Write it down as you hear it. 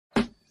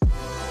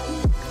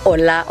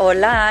Hola,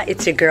 hola,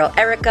 it's your girl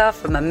Erica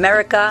from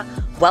America.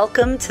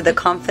 Welcome to the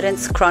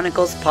Confidence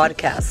Chronicles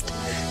podcast.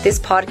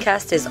 This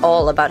podcast is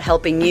all about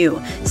helping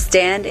you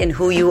stand in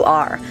who you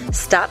are.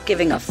 Stop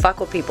giving a fuck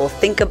what people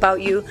think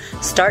about you.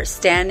 Start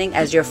standing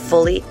as your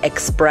fully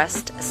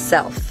expressed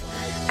self.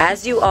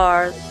 As you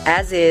are,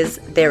 as is,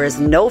 there is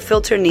no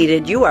filter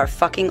needed. You are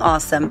fucking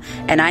awesome,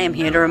 and I am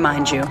here to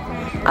remind you.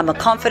 I'm a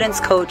confidence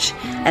coach,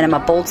 and I'm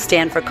a bold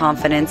stand for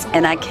confidence,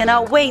 and I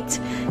cannot wait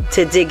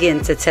to dig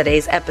into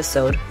today's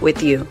episode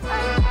with you.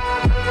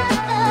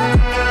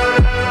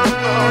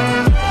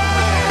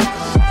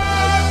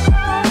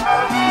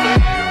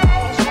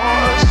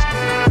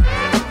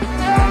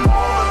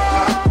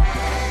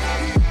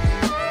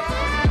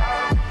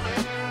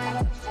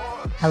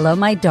 Hello,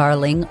 my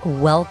darling.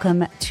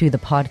 Welcome to the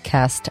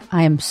podcast.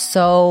 I am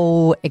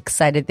so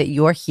excited that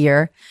you're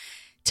here.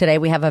 Today,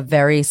 we have a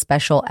very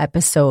special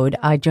episode.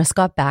 I just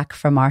got back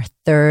from our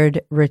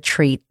third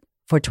retreat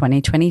for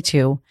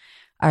 2022.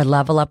 Our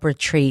Level Up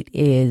retreat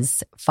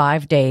is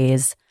 5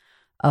 days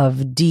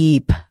of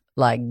deep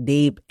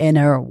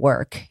inner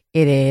work.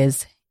 It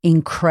is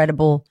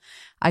incredible.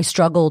 I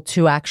struggle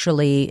to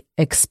actually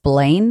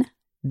explain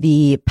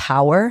the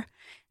power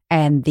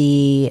and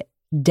the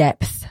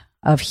depth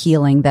of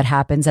healing that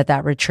happens at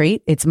that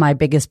retreat. It's my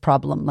biggest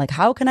problem. Like,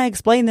 how can I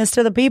explain this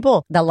to the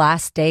people? The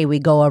last day we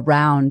go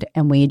around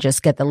and we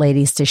just get the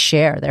ladies to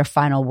share their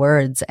final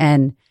words.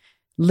 And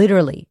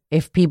literally,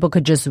 if people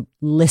could just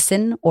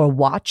listen or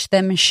watch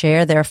them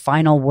share their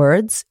final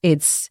words,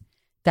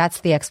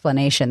 that's the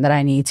explanation that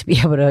I need to be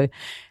able to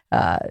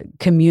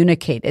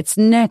communicate. It's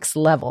next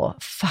level.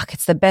 Fuck,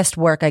 it's the best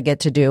work I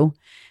get to do.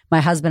 My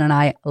husband and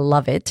I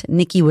love it.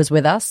 Nikki was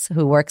with us,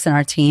 who works in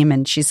our team,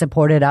 and she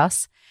supported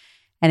us.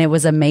 And it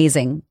was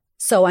amazing.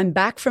 So I'm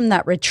back from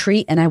that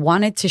retreat, and I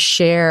wanted to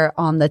share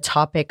on the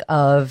topic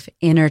of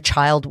inner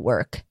child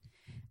work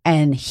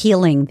and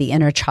healing the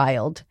inner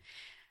child.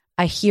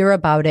 I hear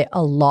about it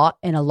a lot,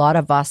 and a lot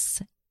of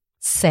us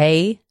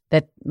say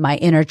that my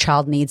inner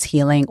child needs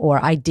healing,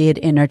 or I did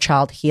inner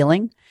child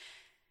healing.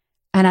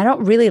 And I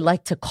don't really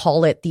like to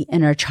call it the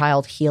inner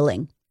child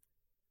healing,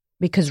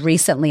 because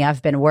recently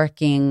I've been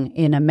working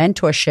in a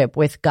mentorship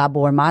with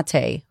Gabor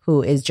Mate,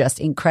 who is just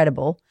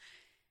incredible.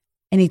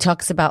 And he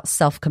talks about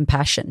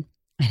self-compassion,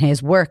 and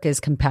his work is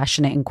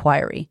compassionate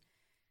inquiry.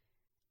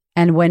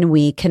 And when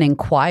we can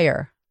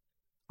inquire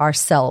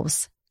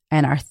ourselves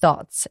and our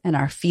thoughts and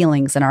our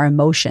feelings and our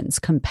emotions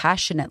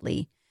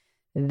compassionately,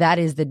 that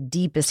is the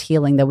deepest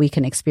healing that we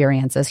can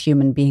experience as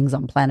human beings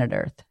on planet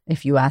Earth,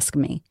 if you ask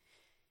me.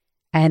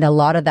 And a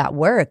lot of that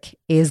work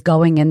is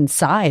going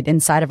inside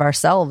of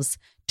ourselves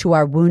to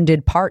our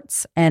wounded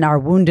parts. And our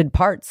wounded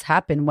parts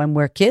happen when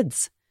we're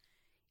kids.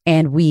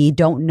 And we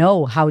don't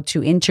know how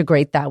to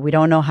integrate that. We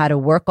don't know how to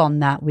work on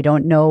that. We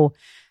don't know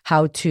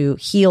how to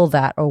heal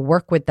that or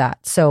work with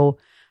that. So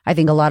I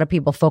think a lot of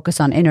people focus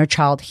on inner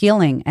child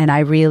healing. And I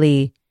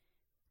really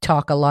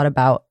talk a lot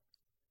about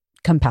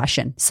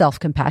compassion,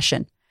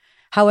 self-compassion.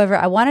 However,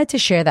 I wanted to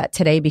share that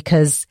today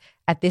because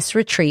at this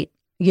retreat,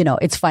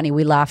 it's funny,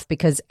 we laugh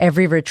because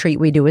every retreat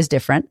we do is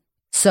different.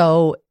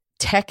 So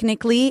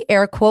technically,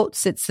 air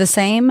quotes, it's the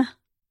same,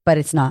 but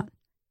it's not.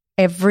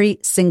 Every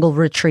single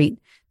retreat,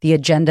 the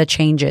agenda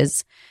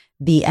changes,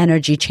 the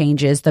energy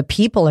changes, the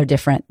people are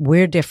different,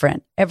 we're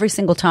different. Every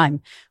single time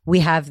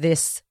we have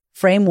this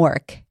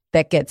framework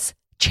that gets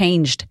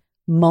changed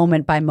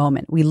moment by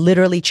moment. We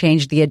literally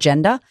change the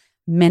agenda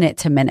minute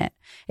to minute.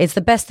 It's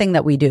the best thing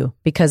that we do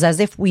because as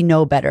if we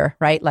know better,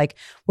 right? Like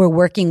we're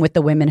working with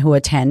the women who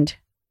attend.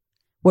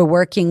 We're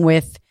working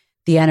with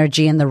the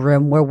energy in the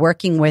room. We're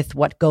working with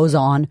what goes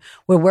on.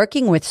 We're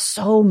working with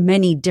so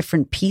many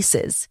different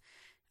pieces.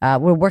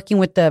 We're working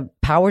with the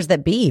powers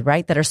that be,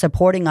 right, that are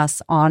supporting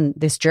us on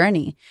this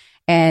journey.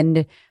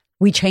 And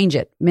we change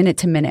it minute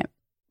to minute.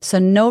 So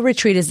no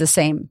retreat is the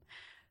same.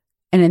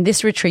 And in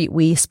this retreat,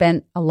 we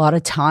spent a lot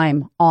of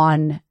time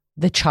on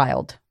the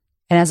child.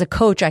 And as a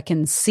coach, I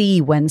can see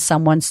when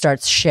someone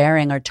starts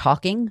sharing or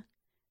talking,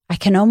 I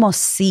can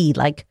almost see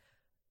like,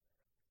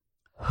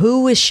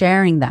 who is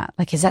sharing that?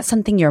 Like, is that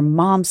something your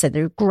mom said,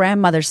 your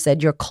grandmother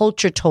said, your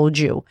culture told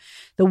you?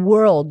 The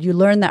world, you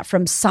learn that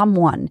from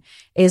someone.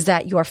 Is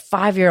that your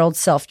 5-year-old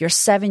self, your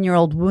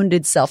 7-year-old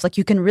wounded self? Like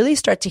you can really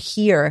start to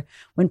hear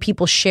when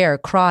people share,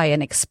 cry,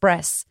 and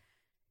express,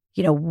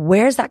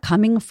 where's that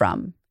coming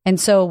from? And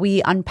so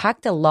we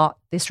unpacked a lot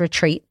this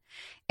retreat,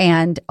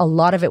 and a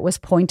lot of it was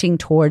pointing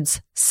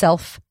towards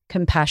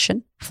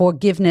self-compassion,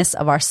 forgiveness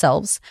of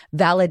ourselves,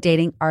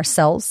 validating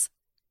ourselves.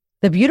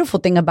 The beautiful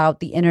thing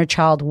about the inner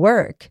child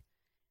work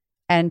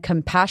and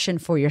compassion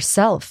for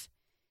yourself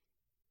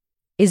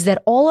is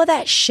that all of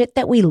that shit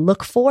that we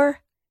look for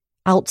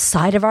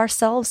outside of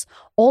ourselves,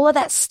 all of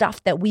that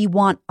stuff that we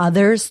want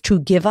others to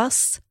give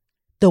us,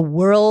 the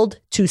world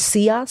to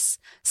see us,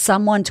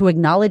 someone to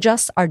acknowledge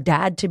us, our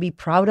dad to be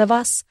proud of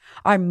us,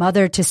 our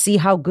mother to see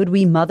how good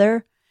we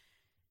mother,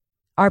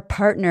 our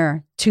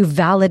partner to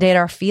validate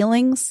our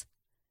feelings,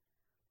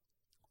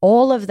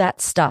 all of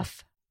that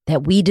stuff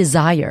that we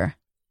desire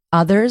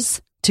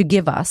others to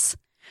give us,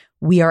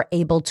 we are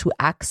able to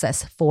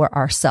access for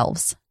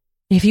ourselves.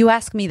 If you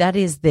ask me, that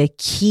is the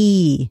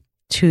key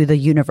to the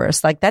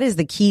universe. Like that is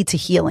the key to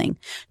healing.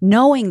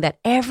 Knowing that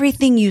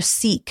everything you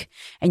seek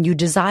and you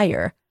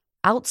desire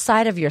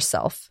outside of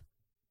yourself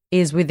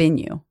is within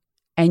you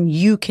and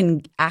you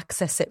can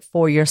access it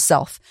for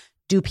yourself.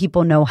 Do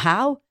people know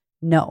how?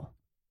 No.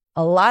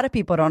 A lot of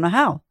people don't know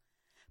how.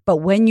 But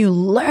when you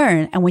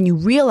learn and when you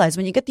realize,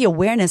 when you get the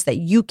awareness that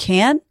you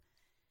can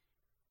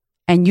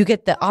and you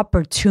get the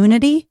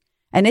opportunity,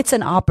 and it's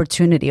an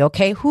opportunity,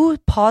 okay? Who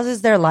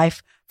pauses their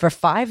life for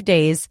 5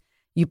 days?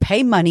 You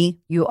pay money,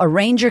 you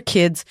arrange your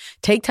kids,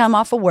 take time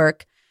off of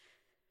work,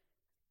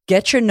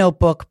 get your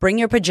notebook, bring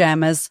your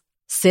pajamas,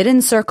 sit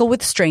in circle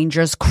with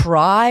strangers,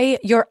 cry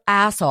your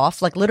ass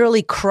off, like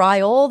literally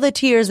cry all the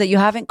tears that you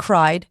haven't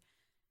cried,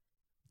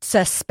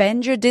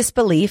 suspend your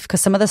disbelief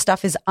because some of the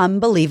stuff is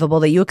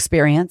unbelievable that you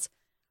experience.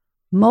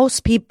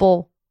 Most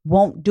people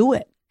won't do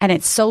it. And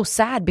it's so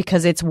sad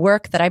because it's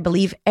work that I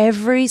believe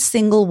every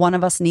single one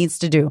of us needs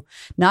to do.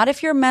 Not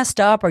if you're messed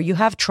up or you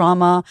have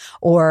trauma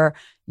or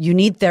you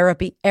need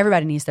therapy.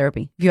 Everybody needs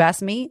therapy. If you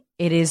ask me,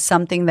 it is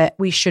something that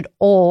we should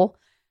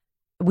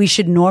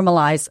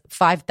normalize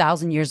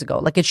 5,000 years ago.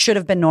 Like it should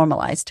have been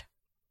normalized.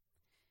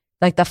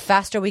 Like the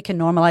faster we can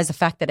normalize the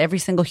fact that every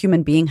single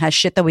human being has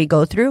shit that we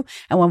go through.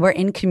 And when we're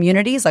in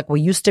communities like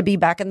we used to be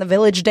back in the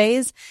village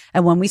days,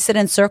 and when we sit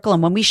in circle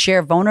and when we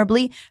share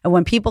vulnerably, and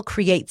when people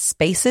create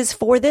spaces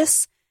for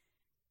this,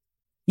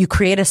 you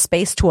create a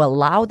space to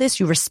allow this,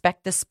 you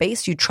respect the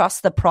space, you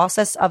trust the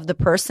process of the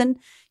person,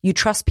 you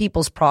trust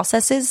people's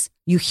processes,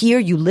 you hear,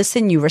 you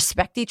listen, you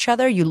respect each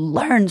other, you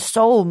learn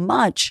so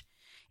much.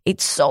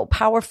 It's so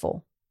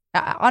powerful.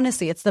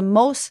 Honestly, it's the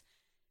most,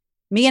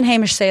 me and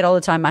Hamish say it all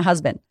the time, my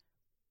husband.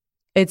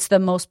 It's the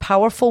most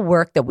powerful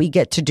work that we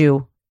get to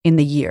do in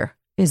the year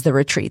is the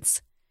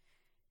retreats.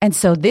 And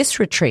so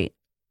this retreat,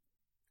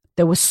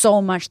 there was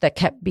so much that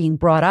kept being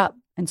brought up.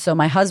 And so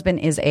my husband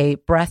is a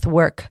breath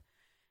work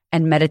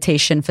and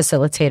meditation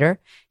facilitator.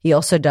 He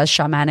also does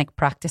shamanic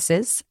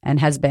practices and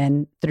has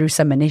been through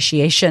some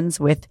initiations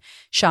with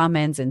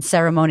shamans and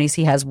ceremonies.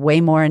 He has way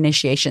more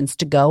initiations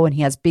to go and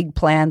he has big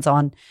plans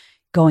on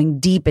going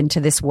deep into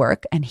this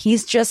work. And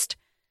he's just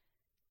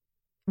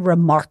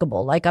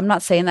remarkable. Like, I'm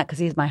not saying that because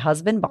he's my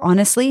husband, but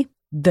honestly,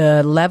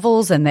 the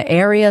levels and the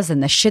areas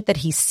and the shit that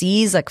he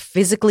sees, like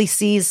physically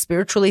sees,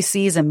 spiritually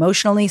sees,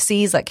 emotionally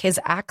sees, like his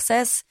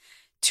access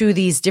to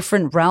these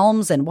different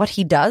realms and what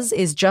he does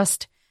is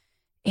just,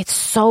 it's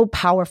so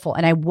powerful.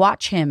 And I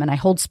watch him and I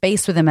hold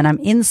space with him and I'm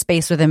in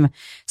space with him,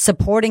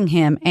 supporting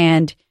him.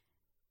 And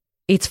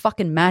it's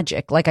fucking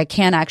magic. Like I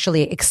can't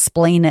actually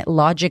explain it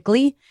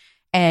logically.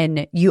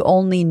 And you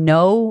only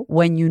know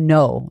when you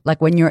know, like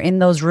when you're in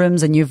those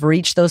rooms and you've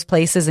reached those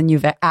places and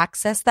you've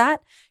accessed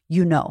that,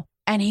 you know.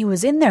 And he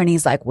was in there and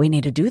he's like, we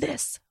need to do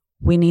this.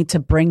 We need to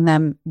bring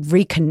them,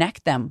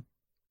 reconnect them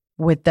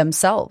with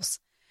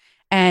themselves.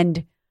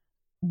 And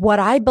what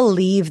I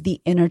believe the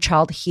inner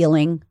child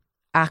healing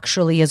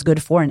actually is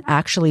good for and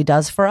actually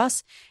does for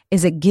us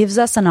is it gives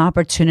us an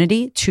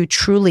opportunity to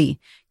truly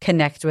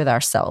connect with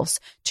ourselves,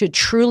 to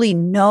truly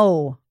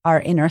know our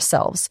inner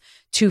selves,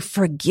 to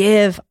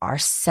forgive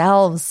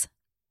ourselves,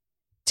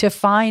 to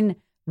find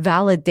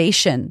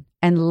validation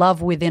and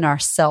love within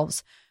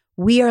ourselves.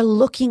 We are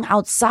looking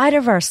outside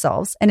of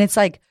ourselves and it's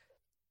like,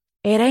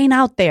 it ain't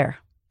out there.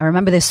 I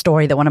remember this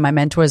story that one of my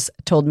mentors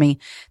told me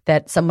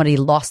that somebody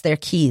lost their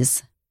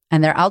keys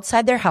and they're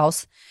outside their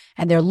house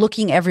and they're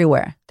looking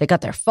everywhere. They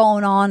got their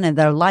phone on and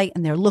their light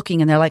and they're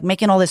looking and they're like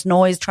making all this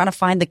noise, trying to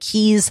find the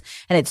keys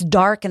and it's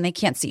dark and they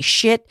can't see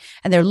shit.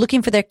 And they're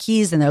looking for their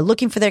keys and they're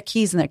looking for their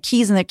keys and their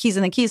keys and their keys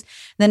and their keys.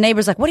 And the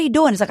neighbor's like, what are you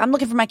doing? He's like, I'm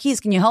looking for my keys.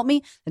 Can you help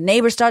me? The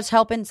neighbor starts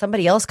helping.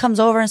 Somebody else comes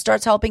over and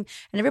starts helping.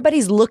 And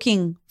everybody's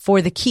looking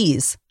for the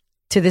keys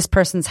to this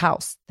person's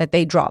house that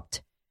they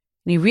dropped.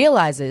 And he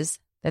realizes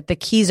that the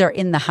keys are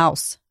in the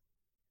house.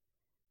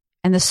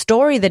 And the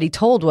story that he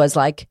told was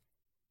like,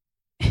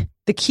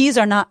 the keys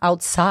are not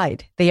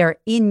outside. They are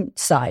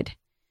inside.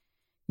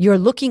 You're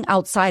looking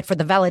outside for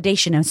the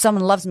validation and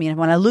someone loves me and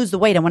when I lose the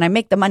weight and when I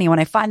make the money and when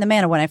I find the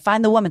man and when I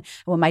find the woman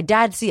and when my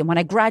dad sees it and when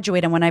I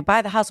graduate and when I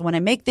buy the house and when I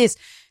make this,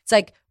 it's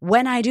like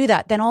when I do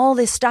that, then all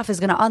this stuff is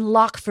going to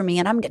unlock for me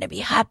and I'm going to be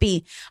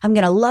happy. I'm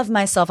going to love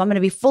myself. I'm going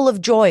to be full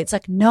of joy. It's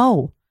like,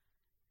 no,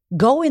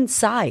 go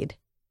inside.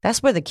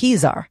 That's where the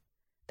keys are.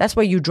 That's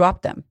where you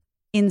drop them,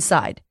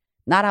 inside,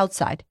 not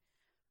outside.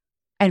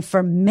 And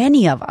for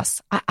many of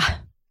us,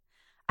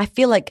 I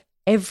feel like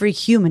every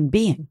human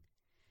being,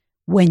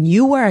 when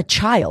you were a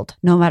child,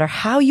 no matter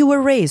how you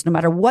were raised, no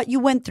matter what you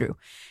went through,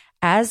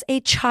 as a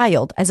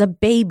child, as a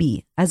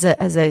baby, as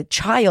a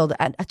child,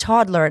 a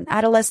toddler, an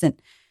adolescent,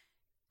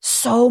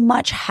 so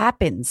much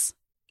happens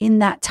in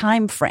that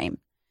time frame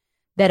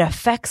that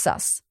affects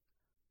us.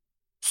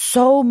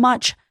 So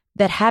much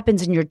that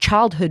happens in your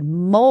childhood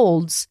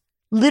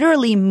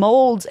literally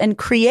molds and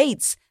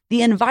creates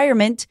the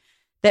environment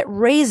that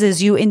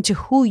raises you into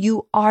who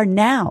you are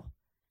now.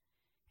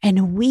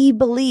 And we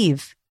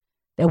believe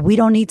that we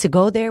don't need to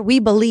go there. We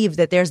believe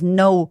that there's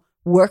no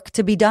work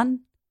to be done.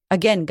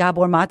 Again,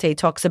 Gabor Mate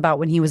talks about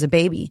when he was a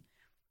baby,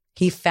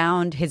 he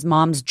found his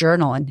mom's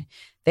journal, and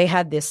they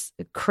had this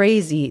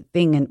crazy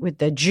thing with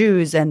the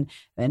Jews and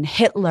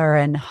Hitler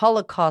and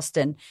Holocaust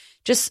and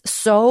just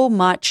so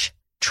much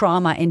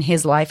trauma in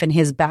his life and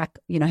his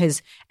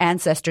his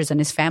ancestors and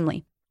his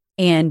family.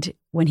 And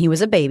when he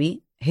was a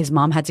baby, his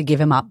mom had to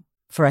give him up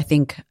for, I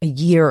think, a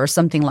year or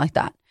something like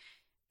that.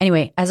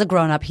 Anyway, as a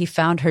grown-up, he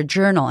found her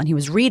journal and he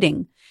was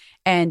reading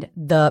and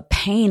the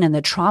pain and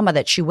the trauma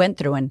that she went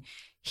through. And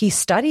he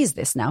studies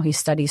this now. He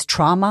studies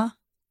trauma.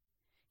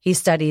 He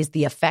studies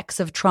the effects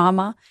of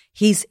trauma.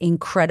 He's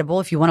incredible.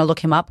 If you want to look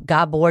him up,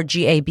 Gabor,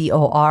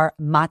 Gabor,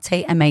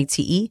 Mate,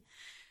 Mate.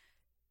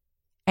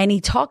 And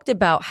he talked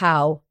about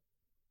how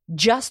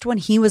just when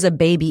he was a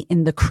baby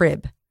in the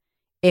crib,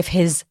 if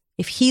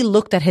he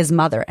looked at his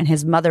mother and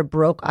his mother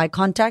broke eye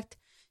contact,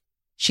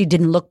 she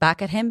didn't look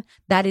back at him,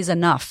 that is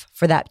enough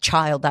for that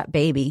child, that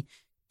baby,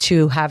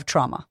 to have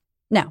trauma.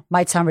 Now,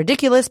 might sound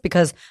ridiculous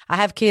because I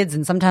have kids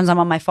and sometimes I'm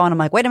on my phone. I'm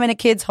like, wait a minute,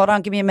 kids, hold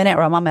on, give me a minute.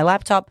 Or I'm on my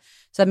laptop.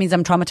 So that means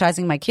I'm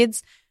traumatizing my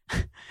kids.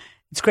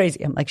 It's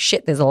crazy. I'm like,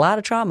 shit, there's a lot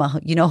of trauma.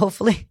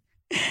 Hopefully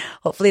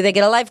they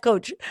get a life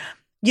coach.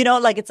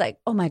 It's like,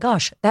 oh my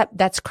gosh,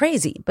 that's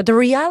crazy. But the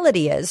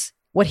reality is,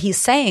 what he's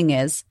saying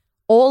is,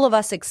 all of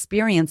us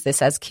experience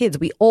this as kids.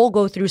 We all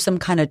go through some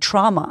kind of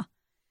trauma.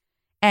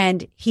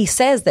 And he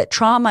says that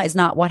trauma is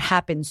not what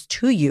happens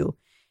to you.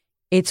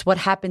 It's what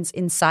happens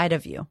inside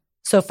of you.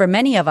 So for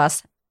many of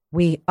us,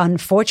 we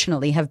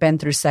unfortunately have been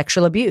through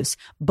sexual abuse,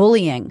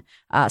 bullying,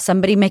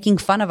 somebody making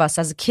fun of us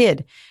as a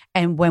kid.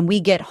 And when we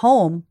get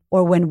home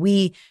or when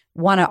we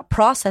want to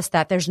process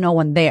that, there's no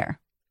one there.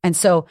 And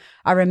so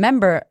I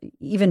remember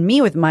even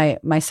me with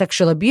my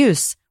sexual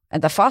abuse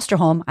at the foster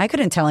home, I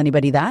couldn't tell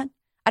anybody that.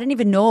 I didn't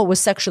even know it was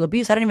sexual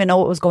abuse. I didn't even know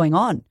what was going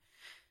on.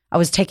 I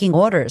was taking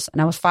orders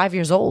and I was 5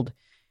 years old.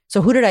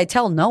 So who did I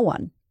tell? No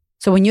one.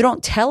 So when you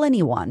don't tell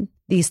anyone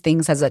these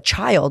things as a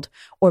child,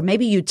 or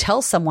maybe you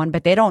tell someone,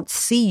 but they don't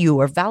see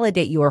you or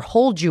validate you or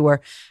hold you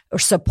or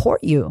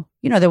support you.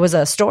 There was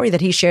a story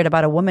that he shared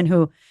about a woman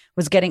who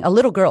was getting, a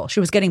little girl, she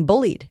was getting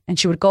bullied and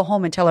she would go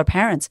home and tell her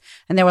parents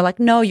and they were like,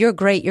 no, you're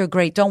great. You're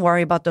great. Don't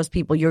worry about those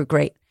people. You're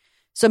great.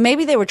 So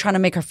maybe they were trying to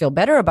make her feel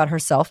better about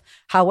herself.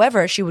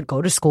 However, she would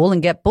go to school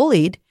and get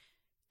bullied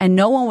and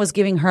no one was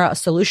giving her a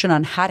solution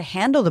on how to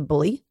handle the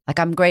bully. Like,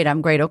 I'm great.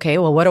 Okay,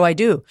 well, what do I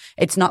do?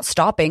 It's not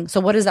stopping. So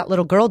what does that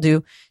little girl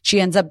do? She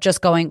ends up just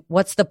going,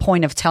 what's the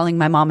point of telling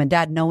my mom and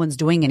dad no one's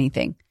doing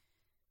anything?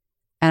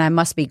 And I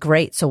must be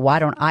great. So why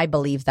don't I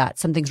believe that?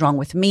 Something's wrong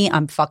with me.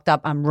 I'm fucked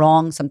up. I'm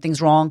wrong.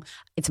 Something's wrong.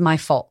 It's my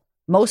fault.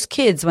 Most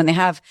kids, when they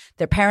have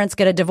their parents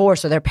get a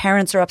divorce or their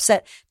parents are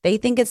upset, they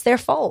think it's their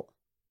fault.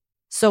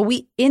 So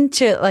we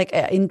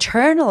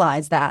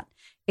internalize that.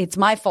 It's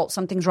my fault.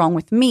 Something's wrong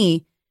with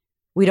me.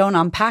 We don't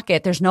unpack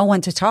it. There's no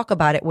one to talk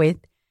about it with.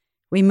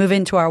 We move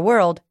into our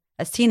world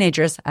as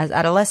teenagers, as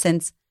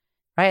adolescents,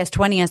 right? As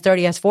 20, as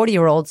 30, as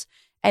 40-year-olds.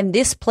 And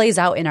this plays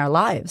out in our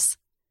lives.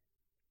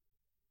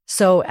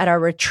 So at our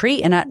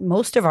retreat and at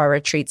most of our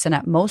retreats and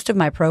at most of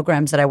my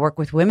programs that I work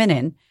with women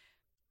in,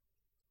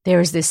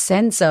 there's this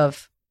sense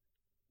of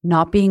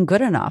not being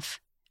good enough.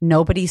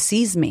 Nobody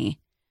sees me.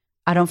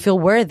 I don't feel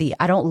worthy.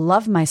 I don't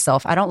love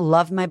myself. I don't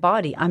love my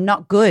body. I'm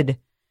not good.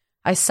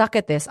 I suck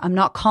at this. I'm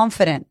not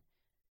confident.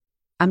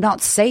 I'm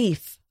not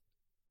safe.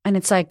 And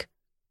it's like,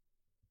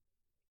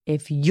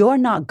 if you're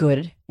not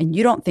good and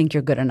you don't think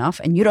you're good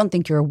enough and you don't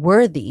think you're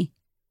worthy,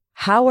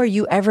 how are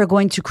you ever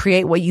going to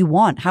create what you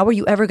want? How are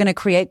you ever going to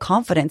create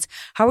confidence?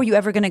 How are you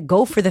ever going to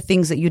go for the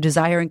things that you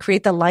desire and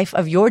create the life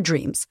of your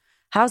dreams?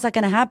 How's that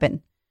going to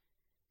happen?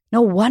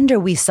 No wonder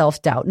we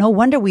self-doubt. No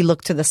wonder we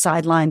look to the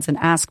sidelines and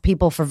ask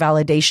people for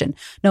validation.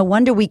 No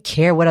wonder we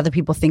care what other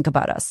people think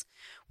about us.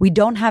 We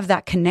don't have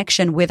that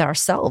connection with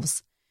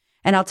ourselves.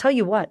 And I'll tell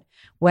you what,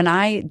 when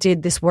I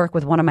did this work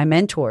with one of my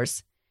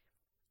mentors,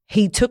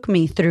 he took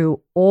me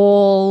through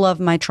all of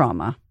my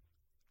trauma,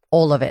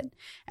 all of it.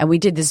 And we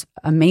did this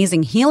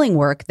amazing healing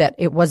work that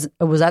it was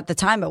at the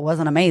time, it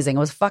wasn't amazing. It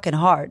was fucking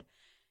hard.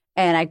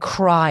 And I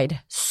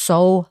cried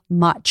so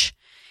much.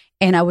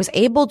 And I was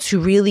able to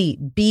really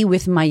be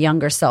with my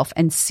younger self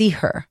and see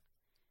her.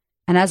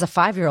 And as a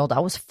 5-year-old,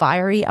 I was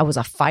fiery. I was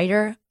a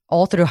fighter.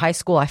 All through high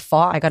school, I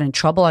fought. I got in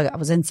trouble. I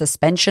was in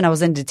suspension. I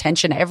was in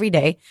detention every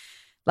day.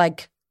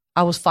 Like,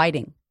 I was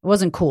fighting. It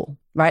wasn't cool,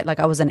 right? Like,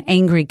 I was an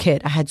angry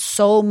kid. I had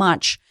so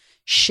much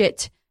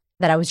shit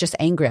that I was just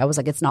angry. I was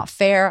like, it's not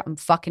fair. I'm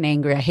fucking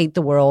angry. I hate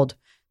the world.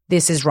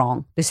 This is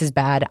wrong. This is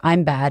bad.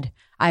 I'm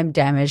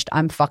damaged.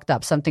 I'm fucked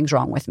up. Something's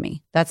wrong with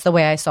me. That's the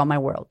way I saw my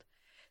world.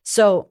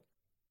 So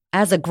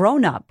as a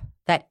grown-up,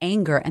 that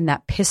anger and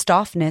that pissed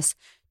offness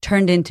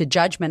turned into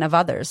judgment of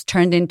others,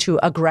 turned into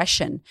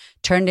aggression,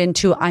 turned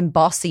into I'm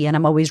bossy and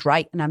I'm always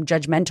right and I'm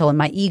judgmental and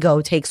my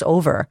ego takes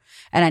over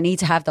and I need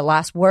to have the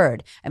last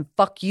word and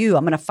fuck you,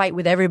 I'm going to fight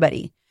with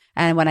everybody.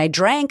 And when I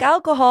drank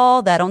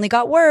alcohol, that only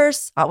got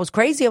worse. I was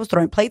crazy. I was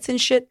throwing plates and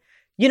shit.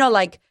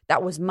 Like,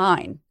 that was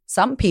mine.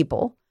 Some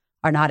people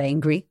are not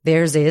angry.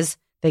 Theirs is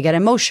They get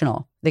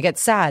emotional. They get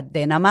sad.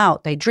 They numb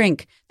out. They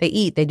drink. They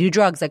eat. They do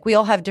drugs. Like we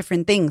all have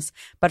different things.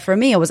 But for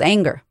me, it was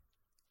anger.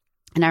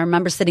 And I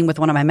remember sitting with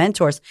one of my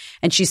mentors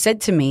and she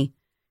said to me,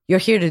 you're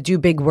here to do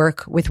big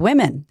work with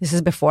women. This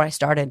is before I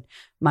started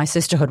my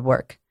sisterhood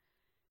work.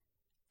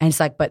 And it's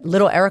like, but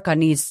little Erica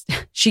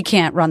she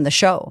can't run the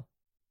show.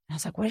 And I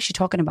was like, what is she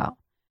talking about?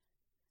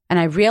 And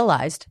I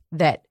realized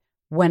that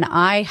when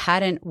I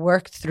hadn't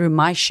worked through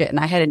my shit and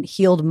I hadn't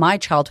healed my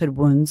childhood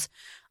wounds,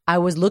 I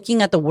was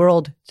looking at the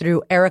world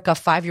through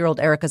 5-year-old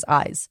Erica's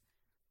eyes.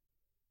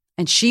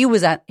 And she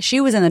was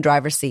in the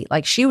driver's seat.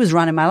 Like she was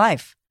running my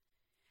life.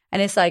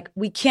 And it's like,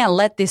 we can't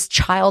let this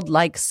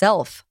childlike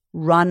self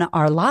run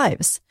our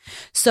lives.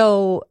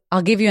 So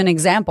I'll give you an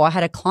example. I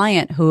had a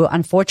client who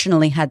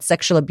unfortunately had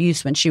sexual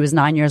abuse when she was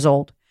 9 years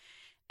old.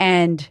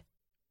 And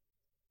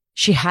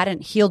she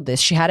hadn't healed this.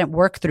 She hadn't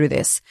worked through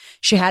this.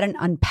 She hadn't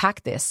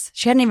unpacked this.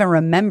 She hadn't even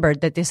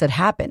remembered that this had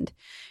happened.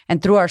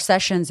 And through our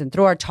sessions and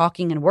through our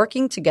talking and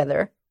working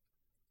together,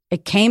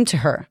 it came to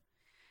her.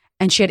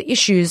 And she had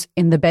issues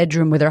in the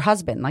bedroom with her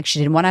husband. Like she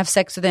didn't want to have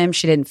sex with him.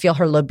 She didn't feel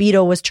her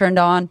libido was turned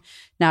on.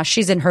 Now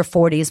she's in her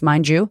 40s,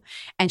 mind you.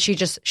 And she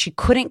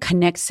couldn't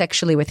connect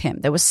sexually with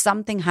him. There was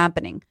something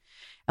happening.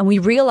 And we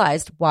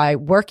realized by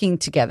working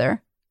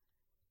together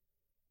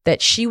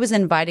that she was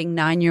inviting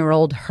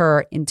 9-year-old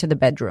her into the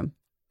bedroom.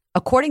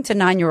 According to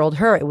 9-year-old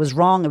her, it was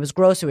wrong. It was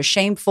gross. It was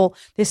shameful.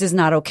 This is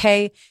not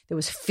okay. There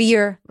was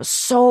fear. There was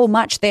so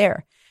much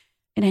there.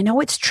 And I know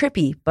it's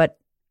trippy, but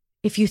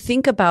if you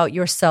think about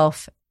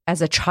yourself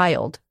as a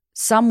child,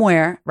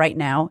 somewhere right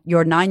now,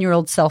 your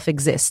 9-year-old self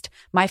exists.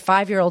 My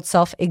 5-year-old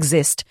self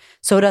exists.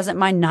 So doesn't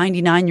my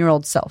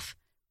 99-year-old self,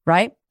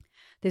 right?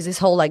 There's this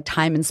whole like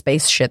time and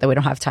space shit that we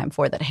don't have time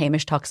for that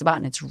Hamish talks about.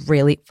 And it's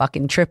really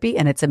fucking trippy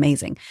and it's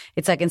amazing.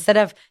 It's like instead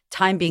of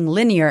time being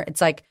linear,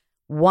 it's like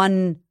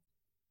one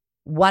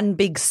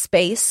big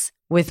space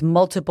with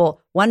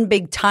one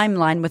big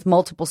timeline with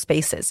multiple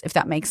spaces, if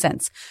that makes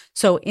sense.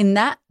 So in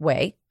that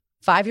way,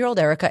 5-year-old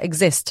Erica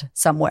exists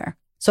somewhere.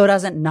 So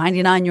doesn't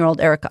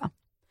 99-year-old Erica.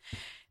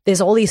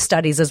 There's all these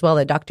studies as well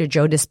that Dr.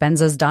 Joe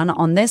Dispenza's done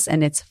on this,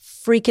 and it's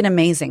freaking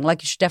amazing.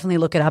 Like, you should definitely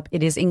look it up.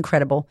 It is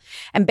incredible.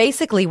 And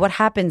basically what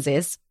happens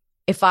is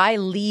if I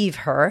leave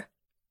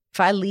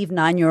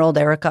 9-year-old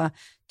Erica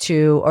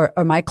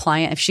or my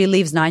client, if she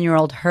leaves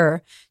 9-year-old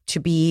her to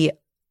be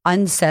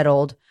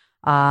unsettled,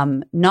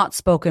 not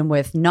spoken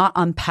with, not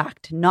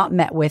unpacked, not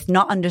met with,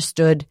 not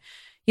understood,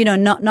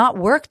 not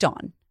worked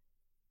on,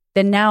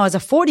 then now as a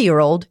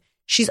 40-year-old,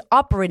 she's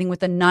operating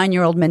with a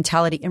 9-year-old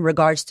mentality in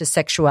regards to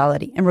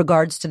sexuality, in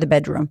regards to the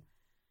bedroom.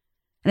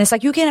 And it's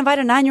like, you can't invite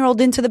a 9-year-old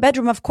into the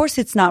bedroom. Of course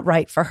it's not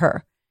right for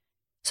her.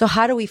 So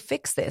how do we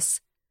fix this?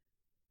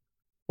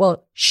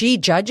 Well, she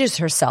judges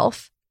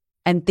herself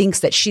and thinks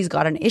that she's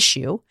got an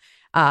issue,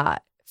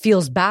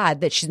 feels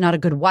bad that she's not a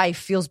good wife,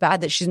 feels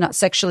bad that she's not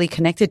sexually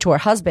connected to her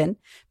husband,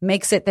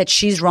 makes it that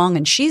she's wrong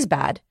and she's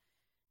bad.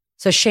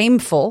 So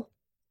shameful,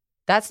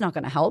 that's not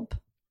going to help.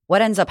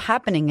 What ends up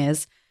happening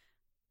is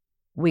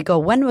we go,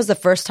 when was the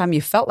first time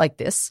you felt like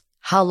this?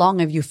 How long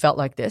have you felt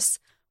like this?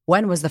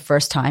 When was the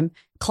first time?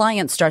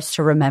 Client starts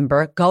to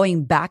remember,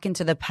 going back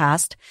into the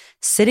past,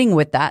 sitting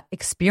with that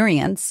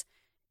experience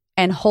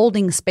and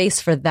holding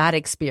space for that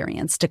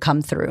experience to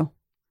come through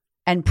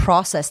and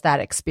process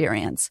that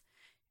experience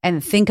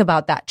and think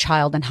about that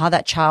child and how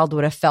that child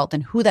would have felt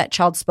and who that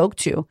child spoke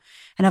to.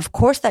 And of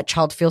course that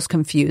child feels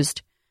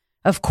confused.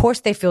 Of course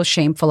they feel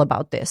shameful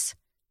about this.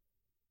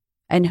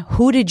 And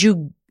who did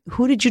you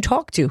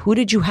talk to? Who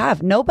did you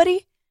have?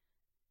 Nobody?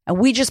 And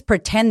we just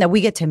pretend that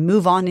we get to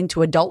move on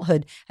into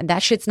adulthood and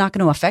that shit's not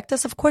going to affect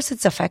us. Of course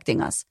it's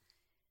affecting us.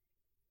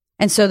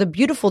 And so the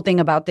beautiful thing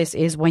about this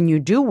is when you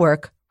do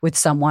work with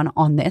someone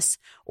on this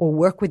or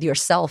work with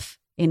yourself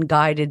in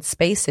guided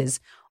spaces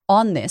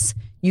on this,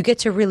 you get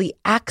to really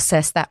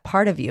access that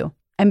part of you.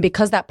 And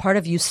because that part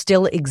of you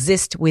still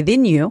exists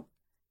within you,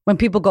 when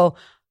people go,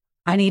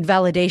 I need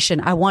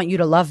validation, I want you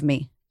to love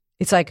me.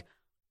 It's like,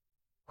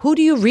 who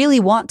do you really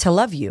want to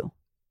love you?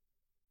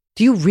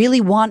 Do you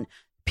really want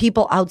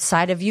people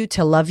outside of you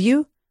to love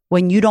you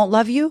when you don't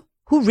love you?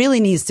 Who really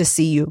needs to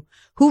see you?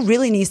 Who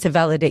really needs to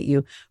validate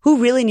you?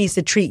 Who really needs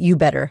to treat you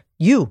better?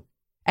 You.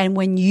 And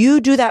when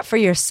you do that for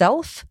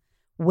yourself,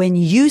 when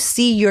you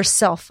see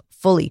yourself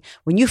fully,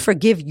 when you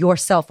forgive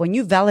yourself, when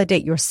you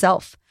validate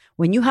yourself,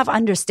 when you have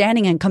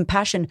understanding and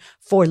compassion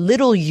for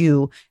little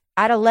you,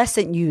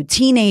 adolescent you,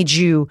 teenage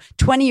you,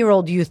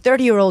 20-year-old you,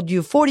 30-year-old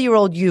you,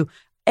 40-year-old you,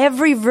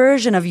 every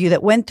version of you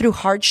that went through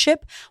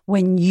hardship,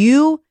 when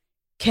you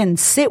can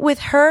sit with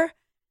her,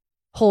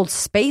 hold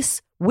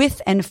space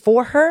with and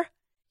for her,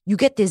 you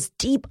get this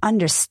deep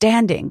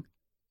understanding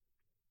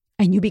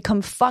and you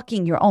become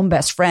fucking your own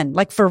best friend.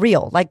 Like for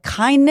real, like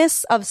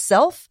kindness of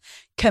self,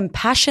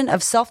 compassion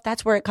of self,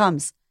 that's where it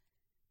comes.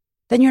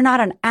 Then you're not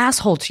an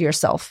asshole to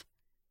yourself.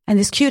 And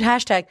this cute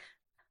hashtag,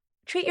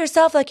 treat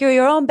yourself like you're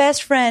your own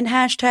best friend,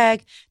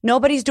 hashtag,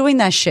 nobody's doing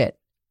that shit.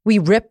 We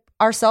rip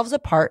ourselves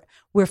apart.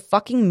 We're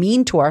fucking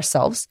mean to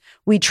ourselves.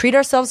 We treat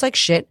ourselves like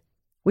shit.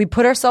 We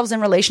put ourselves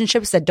in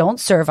relationships that don't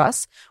serve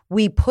us.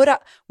 We put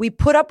up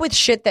with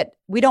shit that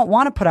we don't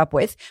want to put up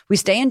with. We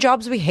stay in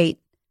jobs we hate.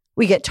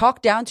 We get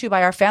talked down to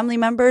by our family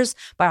members,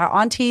 by our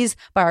aunties,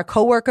 by our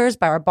coworkers,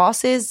 by our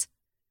bosses,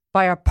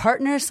 by our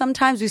partners.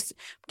 Sometimes we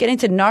get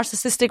into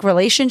narcissistic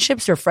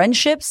relationships or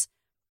friendships,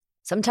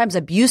 sometimes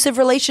abusive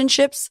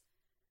relationships.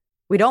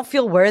 We don't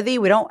feel worthy.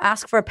 We don't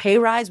ask for a pay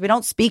rise. We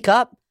don't speak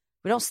up.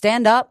 We don't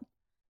stand up.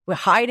 We're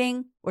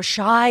hiding. We're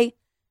shy.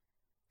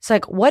 It's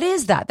like, what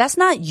is that? That's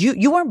not you.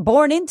 You weren't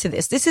born into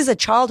this. This is a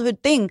childhood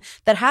thing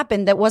that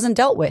happened that wasn't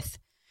dealt with.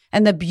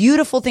 And the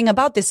beautiful thing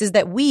about this is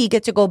that we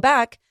get to go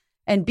back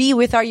and be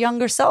with our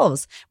younger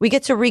selves. We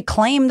get to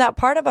reclaim that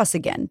part of us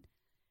again.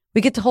 We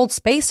get to hold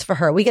space for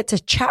her. We get to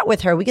chat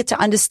with her. We get to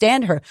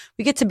understand her.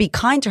 We get to be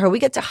kind to her. We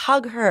get to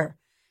hug her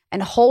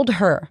and hold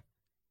her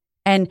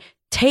and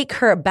take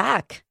her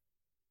back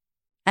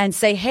and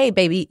say, hey,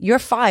 baby, you're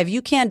 5.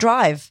 You can't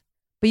drive,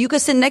 but you can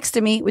sit next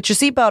to me with your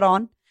seatbelt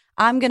on.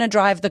 I'm going to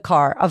drive the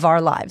car of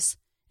our lives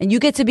and you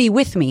get to be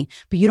with me,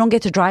 but you don't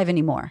get to drive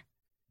anymore.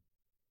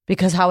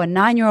 Because how a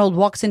 9-year-old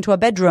walks into a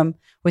bedroom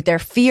with their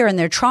fear and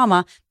their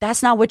trauma,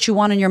 that's not what you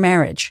want in your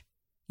marriage.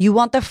 You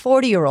want the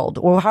 40-year-old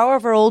or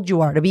however old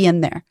you are to be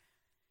in there.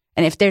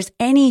 And if there's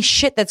any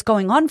shit that's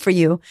going on for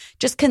you,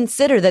 just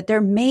consider that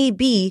there may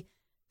be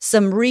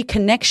some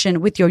reconnection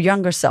with your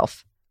younger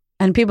self.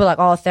 And people are like,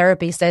 oh,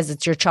 therapy says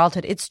it's your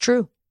childhood. It's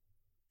true.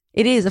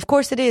 It is. Of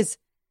course it is.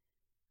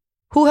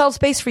 Who held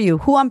space for you?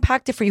 Who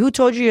unpacked it for you? Who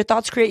told you your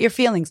thoughts create your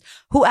feelings?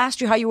 Who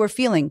asked you how you were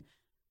feeling?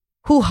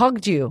 Who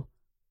hugged you?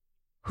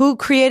 Who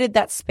created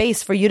that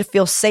space for you to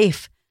feel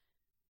safe?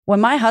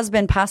 When my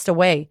husband passed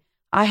away,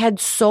 I had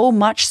so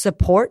much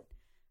support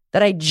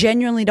that I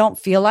genuinely don't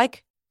feel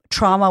like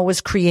trauma was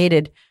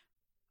created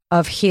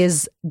of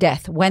his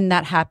death when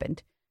that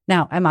happened.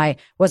 Now,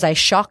 was I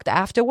shocked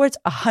afterwards?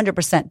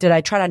 100%. Did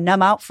I try to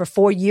numb out for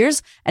 4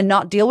 years and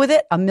not deal with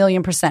it?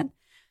 1,000,000%.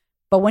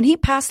 But when he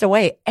passed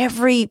away,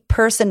 every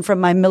person from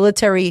my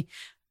military,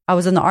 I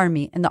was in the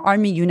army, and the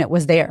army unit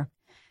was there.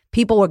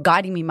 People were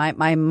guiding me.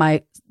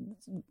 My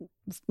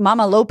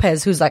Mama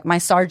Lopez, who's like my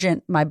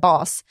sergeant, my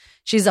boss,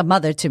 she's a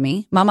mother to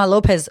me. Mama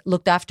Lopez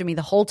looked after me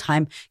the whole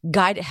time,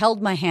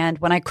 held my hand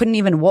when I couldn't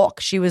even walk.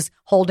 She was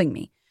holding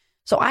me.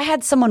 So I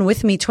had someone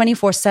with me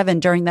 24/7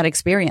 during that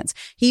experience.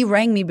 He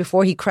rang me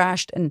before he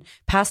crashed and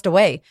passed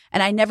away.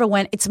 And I never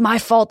went, it's my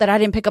fault that I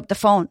didn't pick up the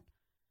phone.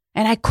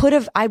 And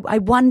I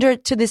wonder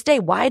to this day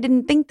why I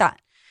didn't think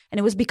that. And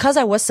it was because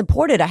I was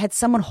supported. I had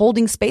someone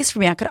holding space for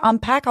me. I could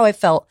unpack how I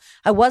felt.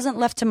 I wasn't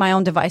left to my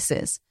own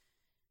devices.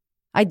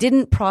 I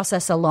didn't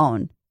process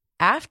alone.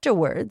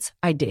 Afterwards,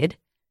 I did.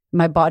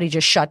 My body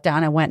just shut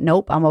down. I went,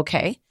 nope, I'm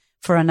okay,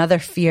 for another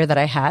fear that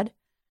I had.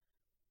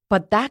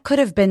 But that could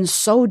have been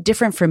so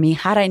different for me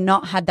had I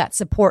not had that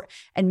support.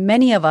 And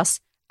many of us,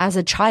 as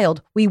a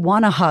child, we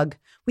want a hug.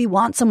 We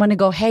want someone to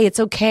go, hey, it's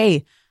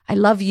okay. I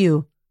love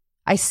you.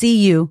 I see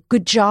you.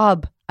 Good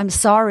job. I'm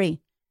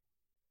sorry.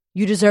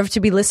 You deserve to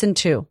be listened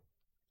to.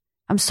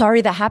 I'm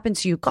sorry that happened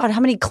to you. God,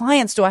 how many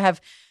clients do I have?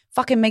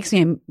 Fucking makes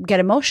me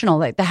get emotional.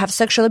 Like they have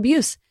sexual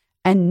abuse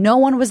and no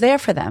one was there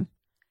for them.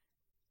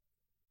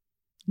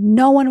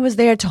 No one was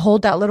there to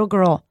hold that little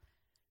girl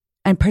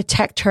and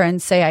protect her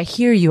and say, I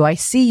hear you. I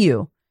see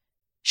you.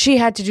 She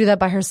had to do that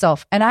by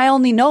herself. And I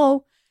only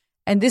know,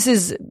 and this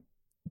is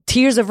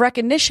tears of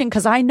recognition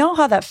because I know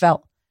how that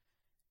felt.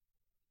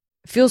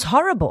 It feels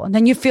horrible. And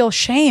then you feel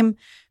shame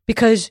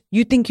because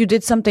you think you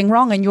did something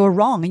wrong and you're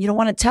wrong and you don't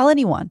want to tell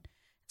anyone.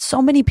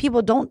 So many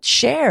people don't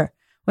share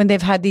when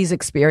they've had these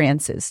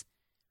experiences.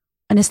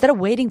 And instead of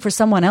waiting for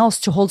someone else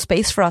to hold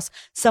space for us,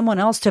 someone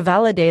else to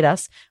validate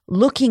us,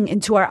 looking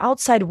into our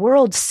outside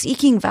world,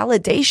 seeking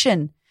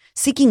validation,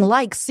 seeking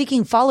likes,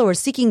 seeking followers,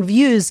 seeking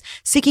views,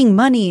 seeking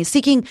money,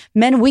 seeking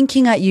men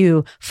winking at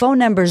you, phone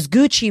numbers,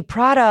 Gucci,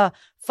 Prada,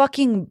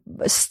 fucking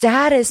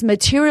status,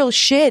 material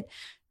shit.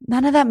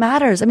 None of that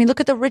matters. I mean, look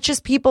at the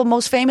richest people,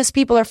 most famous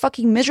people are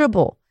fucking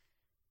miserable.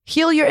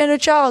 Heal your inner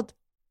child.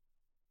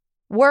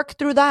 Work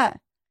through that.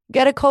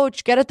 Get a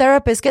coach, get a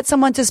therapist, get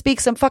someone to speak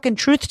some fucking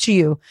truth to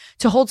you,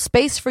 to hold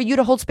space for you,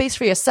 to hold space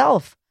for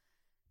yourself.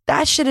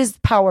 That shit is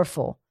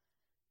powerful.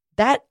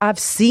 That I've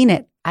seen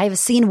it. I've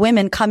seen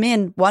women come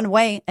in one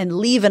way and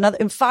leave another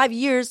in 5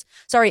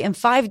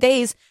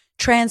 days,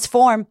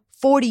 transform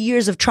 40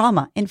 years of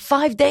trauma in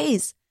 5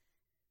 days.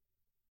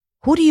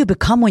 Who do you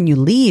become when you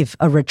leave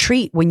a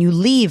retreat, when you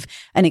leave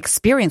an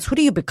experience? Who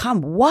do you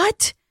become?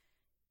 What?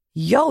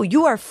 Yo,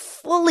 you are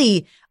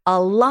fully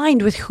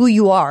aligned with who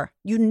you are.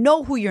 You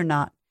know who you're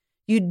not.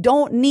 You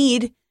don't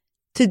need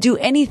to do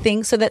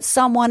anything so that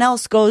someone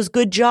else goes,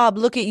 good job,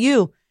 look at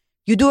you.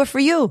 You do it for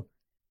you.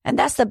 And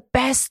that's the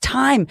best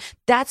time.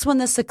 That's when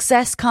the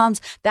success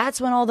comes. That's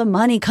when all the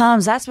money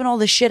comes. That's when all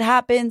the shit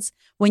happens,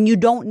 when you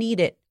don't need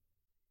it.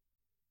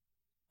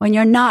 When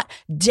you're not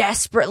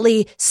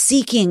desperately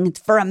seeking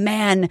for a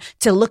man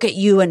to look at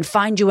you and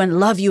find you and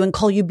love you and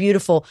call you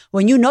beautiful.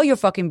 When you know you're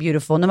fucking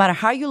beautiful, no matter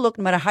how you look,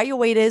 no matter how your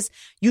weight is,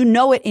 you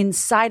know it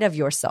inside of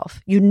yourself.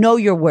 You know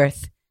your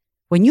worth.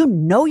 When you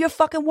know your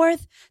fucking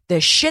worth,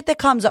 the shit that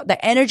comes up,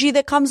 the energy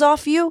that comes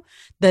off you,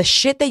 the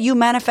shit that you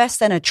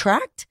manifest and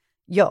attract,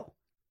 yo,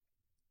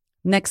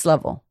 next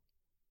level.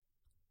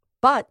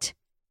 But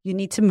you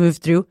need to move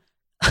through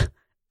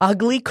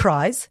ugly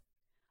cries,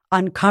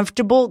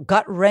 uncomfortable,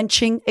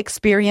 gut-wrenching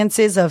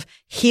experiences of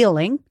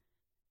healing.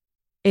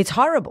 It's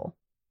horrible,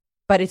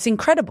 but it's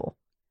incredible.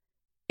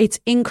 It's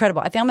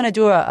incredible. I think I'm going to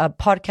do a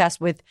podcast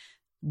with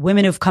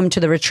women who've come to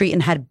the retreat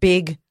and had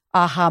big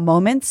aha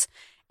moments.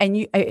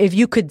 And if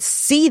you could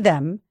see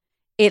them,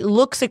 it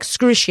looks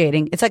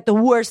excruciating. It's like the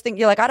worst thing.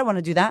 You're like, I don't want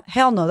to do that.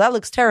 Hell no, that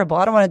looks terrible.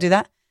 I don't want to do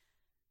that.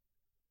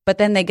 But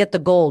then they get the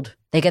gold.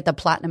 They get the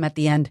platinum at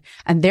the end.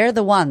 And they're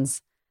the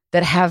ones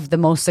that have the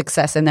most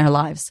success in their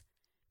lives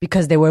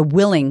because they were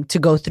willing to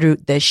go through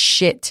the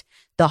shit,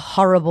 the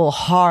horrible,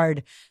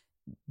 hard,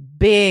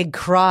 big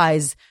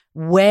cries,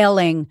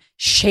 wailing,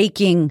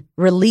 shaking,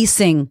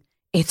 releasing.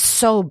 It's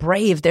so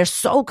brave. They're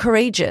so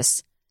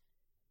courageous.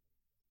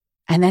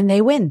 And then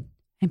they win.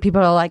 And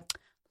people are like,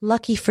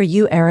 lucky for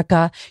you,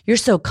 Erica. You're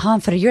so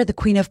confident. You're the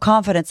queen of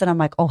confidence. And I'm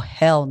like, oh,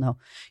 hell no.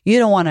 You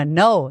don't want to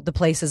know the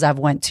places I've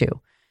went to,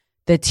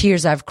 the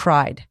tears I've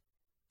cried,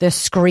 the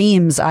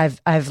screams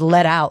I've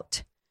let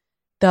out,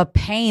 the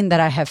pain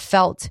that I have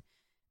felt,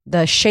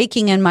 the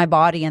shaking in my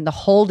body and the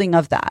holding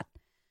of that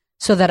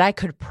so that I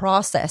could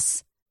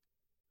process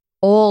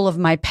all of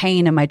my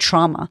pain and my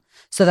trauma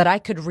so that I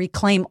could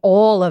reclaim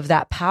all of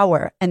that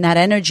power and that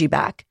energy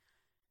back.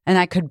 And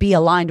I could be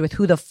aligned with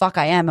who the fuck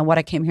I am and what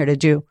I came here to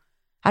do.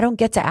 I don't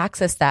get to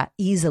access that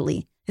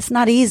easily. It's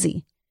not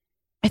easy.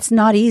 It's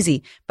not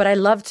easy. But I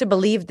love to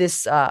believe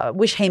this,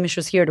 wish Hamish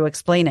was here to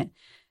explain it.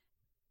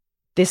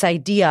 This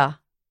idea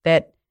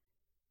that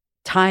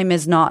time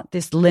is not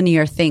this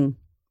linear thing,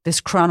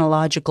 this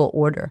chronological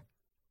order,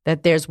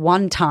 that there's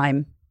one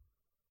time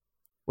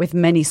with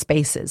many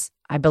spaces.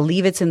 I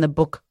believe it's in the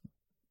book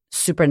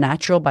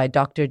Supernatural by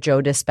Dr.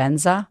 Joe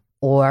Dispenza,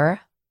 or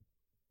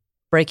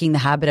Breaking the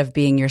Habit of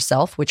Being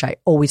Yourself, which I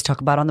always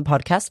talk about on the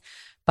podcast,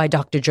 by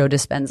Dr. Joe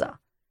Dispenza.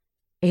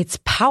 It's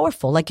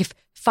powerful. Like if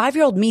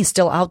 5-year-old me is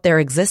still out there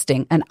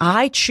existing and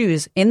I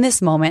choose in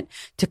this moment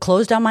to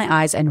close down my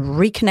eyes and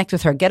reconnect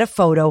with her, get a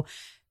photo,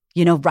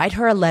 write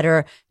her a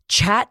letter,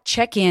 chat,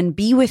 check in,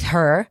 be with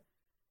her,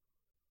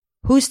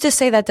 who's to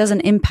say that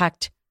doesn't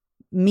impact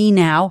me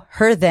now,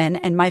 her then,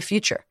 and my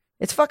future?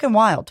 It's fucking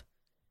wild.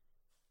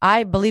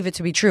 I believe it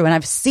to be true. And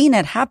I've seen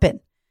it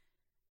happen.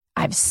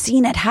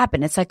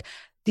 It's like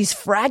these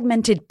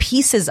fragmented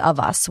pieces of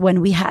us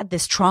when we had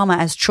this trauma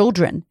as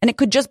children. And it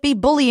could just be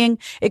bullying.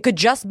 It could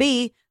just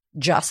be.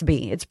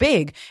 It's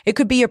big. It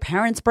could be your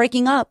parents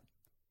breaking up.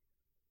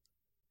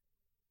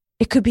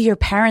 It could be your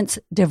parents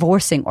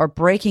divorcing or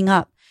breaking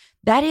up.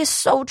 That is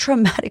so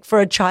traumatic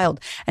for a child.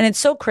 And it's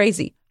so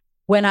crazy.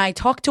 When I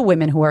talk to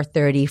women who are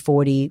 30,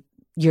 40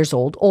 years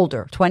old,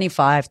 older,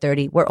 25,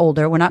 30, we're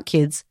older, we're not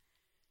kids.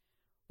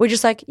 We're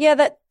just like, yeah,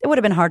 that it would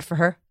have been hard for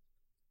her.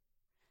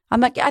 I'm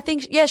like, I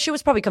think, yeah, she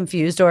was probably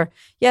confused, or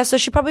yeah, so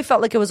she probably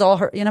felt like it was all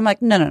her. And I'm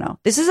like, no.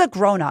 This is a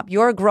grown up.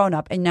 You're a grown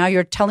up. And now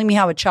you're telling me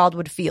how a child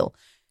would feel.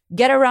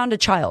 Get around a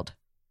child.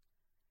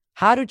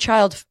 How do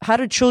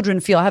children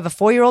feel? I have a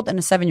 4-year-old and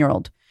a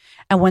 7-year-old.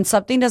 And when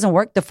something doesn't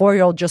work, the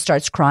 4-year-old just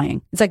starts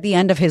crying. It's like the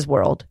end of his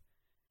world.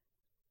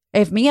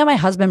 If me and my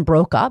husband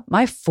broke up,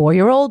 my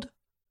 4-year-old,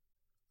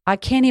 I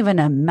can't even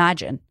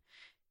imagine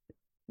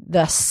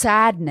the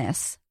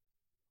sadness,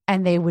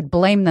 and they would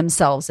blame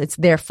themselves. It's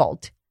their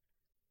fault.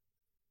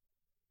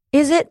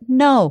 Is it?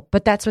 No,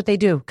 but that's what they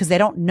do because they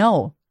don't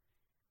know.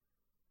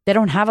 They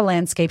don't have a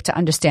landscape to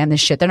understand this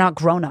shit. They're not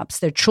grown-ups.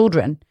 They're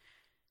children.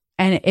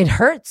 And it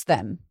hurts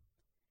them.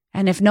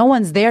 And if no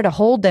one's there to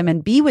hold them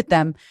and be with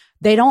them,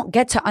 they don't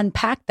get to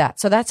unpack that.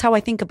 So that's how I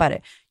think about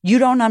it. You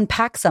don't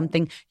unpack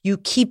something. You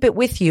keep it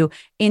with you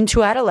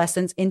into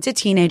adolescence, into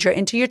teenager,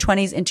 into your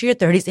 20s, into your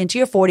 30s, into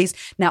your 40s.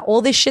 Now,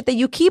 all this shit that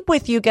you keep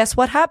with you, guess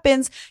what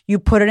happens? You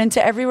put it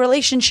into every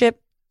relationship.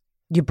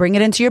 You bring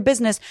it into your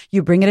business.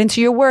 You bring it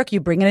into your work. You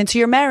bring it into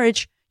your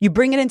marriage. You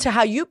bring it into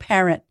how you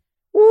parent.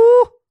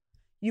 Woo!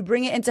 You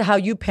bring it into how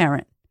you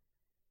parent.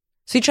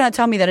 So you're trying to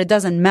tell me that it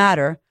doesn't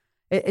matter.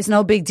 It's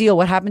no big deal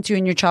what happened to you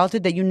in your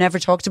childhood, that you never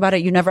talked about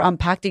it, you never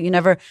unpacked it, you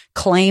never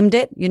claimed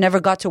it, you never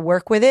got to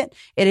work with it.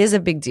 It is a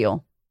big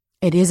deal.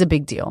 It is a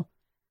big deal.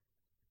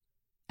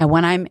 And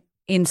when I'm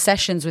in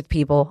sessions with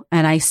people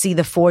and I see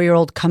the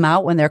 4-year-old come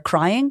out when they're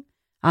crying,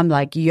 I'm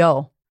like,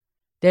 yo,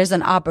 there's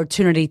an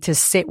opportunity to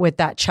sit with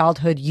that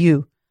childhood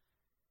you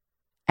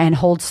and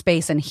hold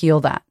space and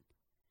heal that.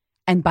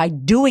 And by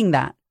doing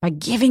that, by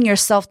giving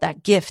yourself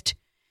that gift,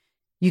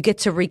 you get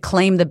to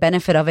reclaim the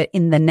benefit of it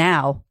in the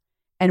now.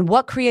 And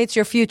what creates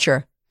your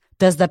future?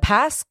 Does the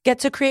past get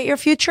to create your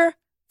future?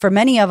 For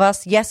many of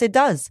us, yes, it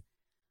does.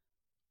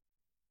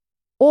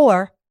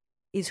 Or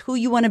is who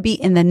you want to be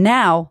in the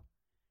now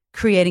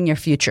creating your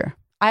future?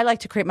 I like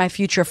to create my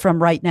future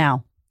from right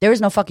now. There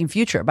is no fucking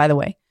future, by the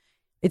way.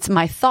 It's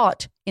my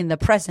thought in the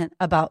present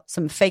about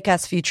some fake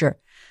ass future.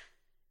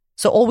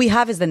 So all we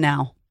have is the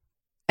now.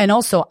 And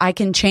also I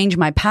can change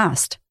my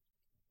past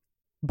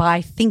by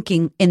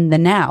thinking in the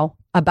now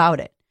about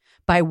it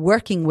by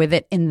working with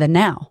it in the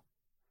now.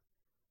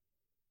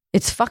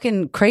 It's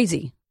fucking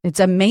crazy. It's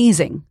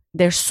amazing.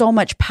 There's so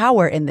much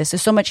power in this.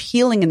 There's so much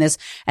healing in this.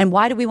 And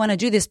why do we want to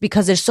do this?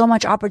 Because there's so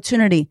much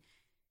opportunity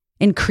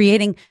in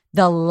creating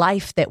the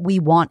life that we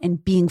want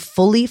and being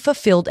fully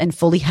fulfilled and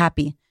fully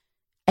happy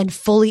and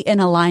fully in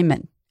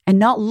alignment and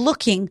not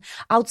looking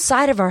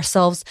outside of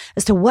ourselves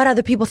as to what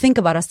other people think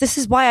about us. This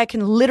is why I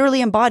can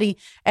literally embody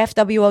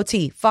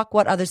FWOT, fuck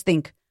what others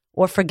think,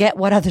 or forget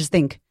what others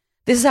think.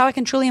 This is how I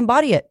can truly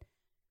embody it.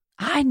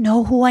 I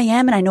know who I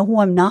am and I know who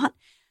I'm not.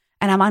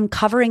 And I'm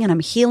uncovering and I'm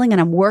healing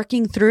and I'm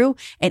working through,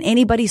 and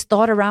anybody's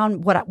thought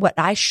around what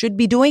I should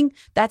be doing,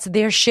 that's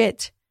their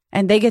shit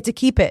and they get to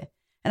keep it.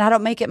 And I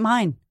don't make it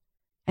mine.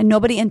 And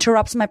nobody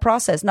interrupts my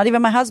process. Not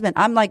even my husband.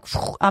 I'm like,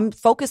 I'm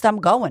focused.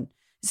 I'm going.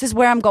 This is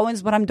where I'm going.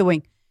 This is what I'm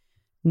doing.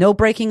 No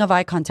breaking of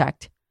eye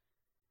contact.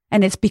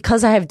 And it's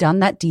because I have done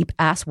that deep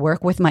ass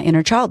work with my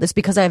inner child. It's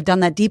because I have done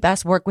that deep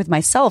ass work with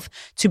myself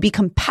to be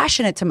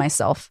compassionate to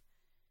myself.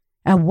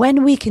 And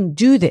when we can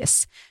do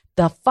this,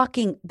 the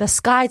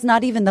sky's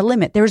not even the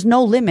limit. There's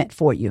no limit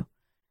for you.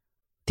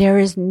 There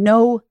is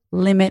no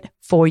limit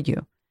for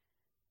you.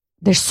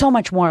 There's so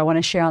much more I want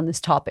to share on this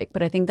topic,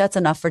 but I think that's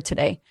enough for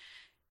today.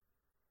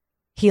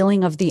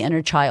 Healing of the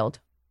inner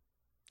child.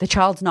 The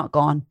child's not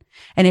gone.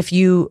 And if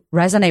you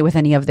resonate with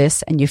any of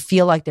this and you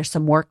feel like there's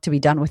some work to be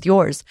done with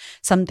yours,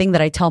 something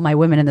that I tell my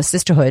women in the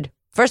sisterhood,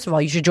 first of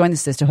all, you should join the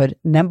sisterhood.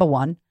 Number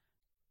one,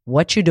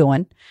 what you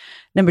doing?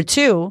 Number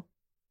two,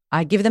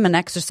 I give them an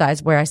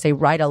exercise where I say,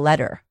 write a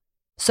letter.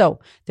 So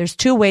there's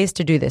two ways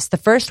to do this. The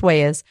first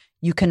way is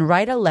you can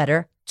write a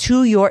letter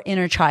to your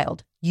inner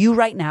child. You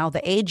right now,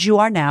 the age you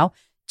are now,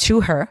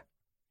 to her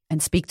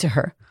and speak to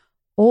her.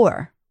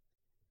 Or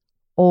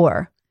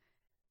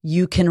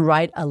you can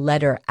write a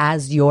letter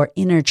as your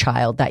inner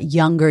child, that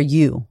younger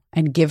you,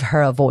 and give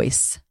her a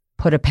voice.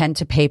 Put a pen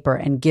to paper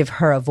and give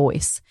her a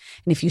voice.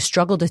 And if you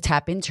struggle to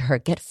tap into her,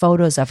 get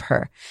photos of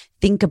her.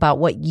 Think about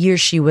what year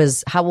she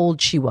was, how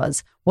old she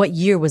was. What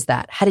year was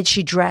that? How did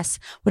she dress?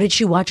 What did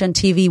she watch on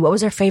TV? What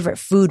was her favorite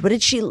food? What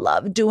did she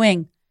love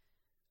doing?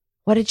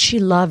 What did she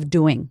love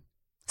doing?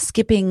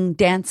 Skipping,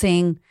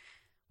 dancing.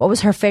 What was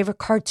her favorite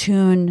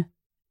cartoon?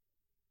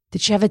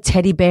 Did she have a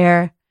teddy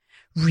bear?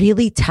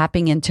 Really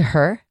tapping into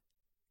her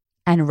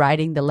and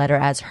writing the letter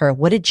as her.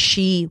 What did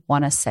she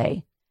want to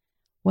say?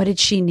 What did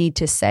she need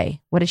to say?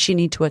 What did she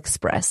need to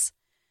express?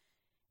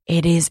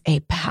 It is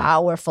a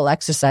powerful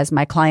exercise.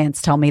 My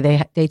clients tell me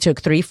they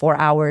took 3-4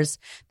 hours.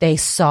 They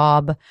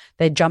sob.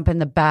 They jump in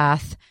the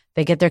bath.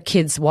 They get their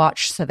kids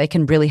watched so they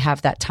can really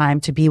have that time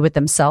to be with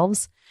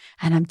themselves.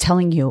 And I'm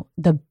telling you,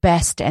 the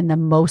best and the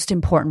most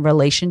important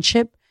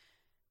relationship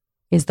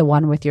is the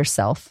one with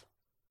yourself,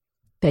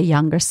 the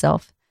younger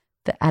self,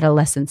 the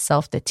adolescent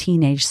self, the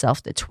teenage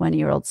self, the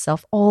 20-year-old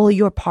self, all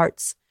your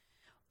parts.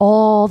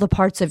 All the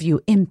parts of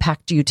you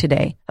impact you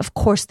today. Of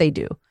course they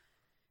do.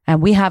 And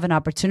we have an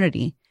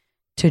opportunity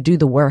to do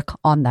the work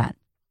on that.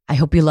 I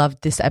hope you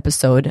loved this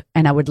episode.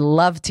 And I would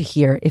love to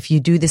hear if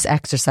you do this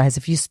exercise,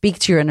 if you speak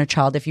to your inner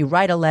child, if you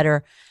write a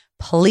letter,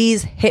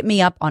 please hit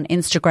me up on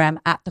Instagram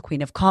at The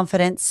Queen of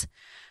Confidence.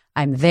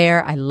 I'm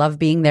there. I love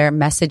being there.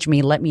 Message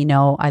me. Let me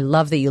know. I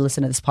love that you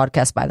listen to this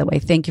podcast, by the way.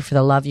 Thank you for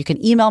the love. You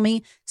can email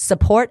me,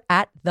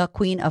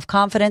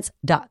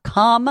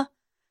 support@thequeenofconfidence.com.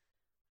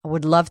 I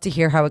would love to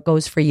hear how it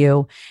goes for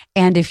you.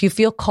 And if you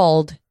feel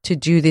called to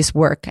do this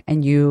work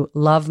and you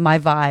love my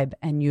vibe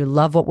and you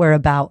love what we're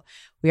about,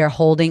 we are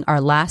holding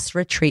our last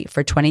retreat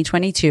for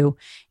 2022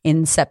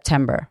 in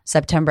September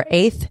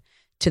 8th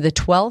to the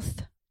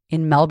 12th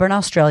in Melbourne,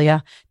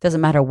 Australia. Doesn't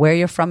matter where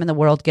you're from in the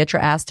world. Get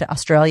your ass to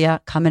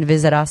Australia. Come and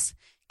visit us.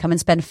 Come and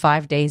spend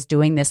 5 days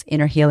doing this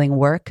inner healing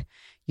work.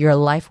 Your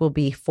life will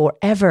be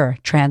forever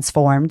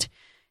transformed.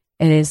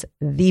 It is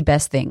the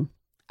best thing.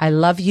 I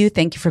love you.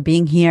 Thank you for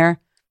being here.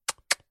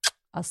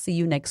 I'll see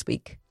you next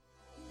week.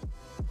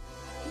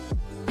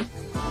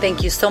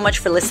 Thank you so much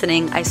for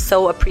listening. I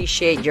so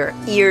appreciate your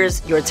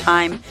ears, your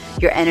time,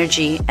 your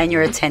energy, and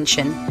your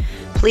attention.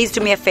 Please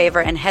do me a favor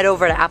and head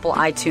over to Apple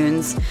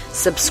iTunes,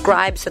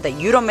 subscribe so that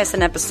you don't miss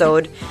an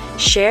episode.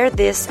 Share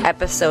this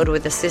episode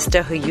with a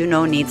sister who you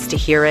know needs to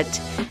hear it.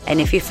 And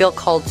if you feel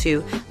called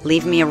to,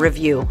 leave me a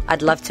review.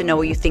 I'd love to know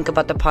what you think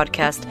about the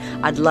podcast.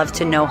 I'd love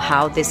to know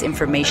how this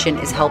information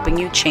is helping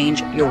you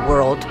change your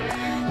world.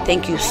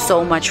 Thank you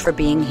so much for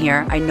being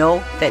here. I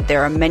know that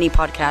there are many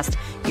podcasts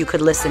you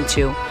could listen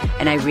to,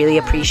 and I really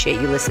appreciate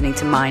you listening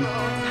to mine.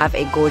 Have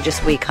a gorgeous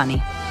week,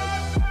 honey.